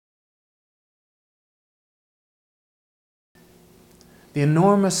The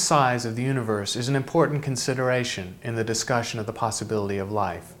enormous size of the universe is an important consideration in the discussion of the possibility of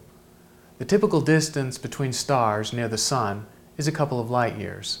life. The typical distance between stars near the Sun is a couple of light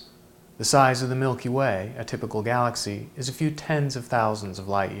years. The size of the Milky Way, a typical galaxy, is a few tens of thousands of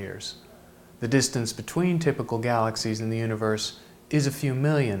light years. The distance between typical galaxies in the universe is a few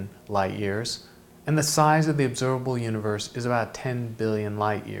million light years, and the size of the observable universe is about 10 billion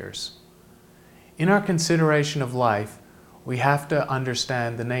light years. In our consideration of life, we have to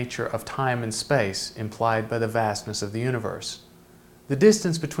understand the nature of time and space implied by the vastness of the universe. The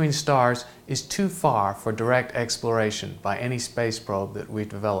distance between stars is too far for direct exploration by any space probe that we've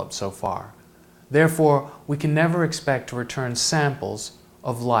developed so far. Therefore, we can never expect to return samples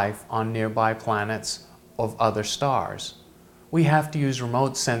of life on nearby planets of other stars. We have to use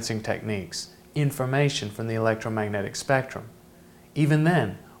remote sensing techniques, information from the electromagnetic spectrum. Even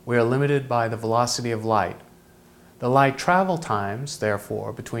then, we are limited by the velocity of light. The light travel times,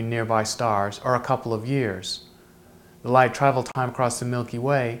 therefore, between nearby stars are a couple of years. The light travel time across the Milky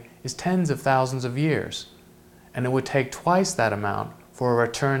Way is tens of thousands of years, and it would take twice that amount for a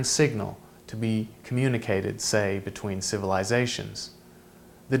return signal to be communicated, say, between civilizations.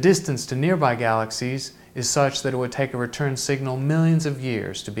 The distance to nearby galaxies is such that it would take a return signal millions of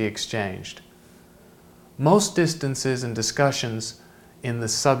years to be exchanged. Most distances and discussions in the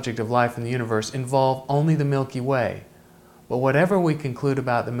subject of life in the universe involve only the Milky Way, but whatever we conclude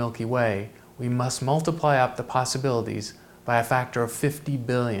about the Milky Way, we must multiply up the possibilities by a factor of 50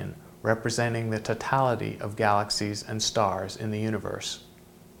 billion, representing the totality of galaxies and stars in the universe.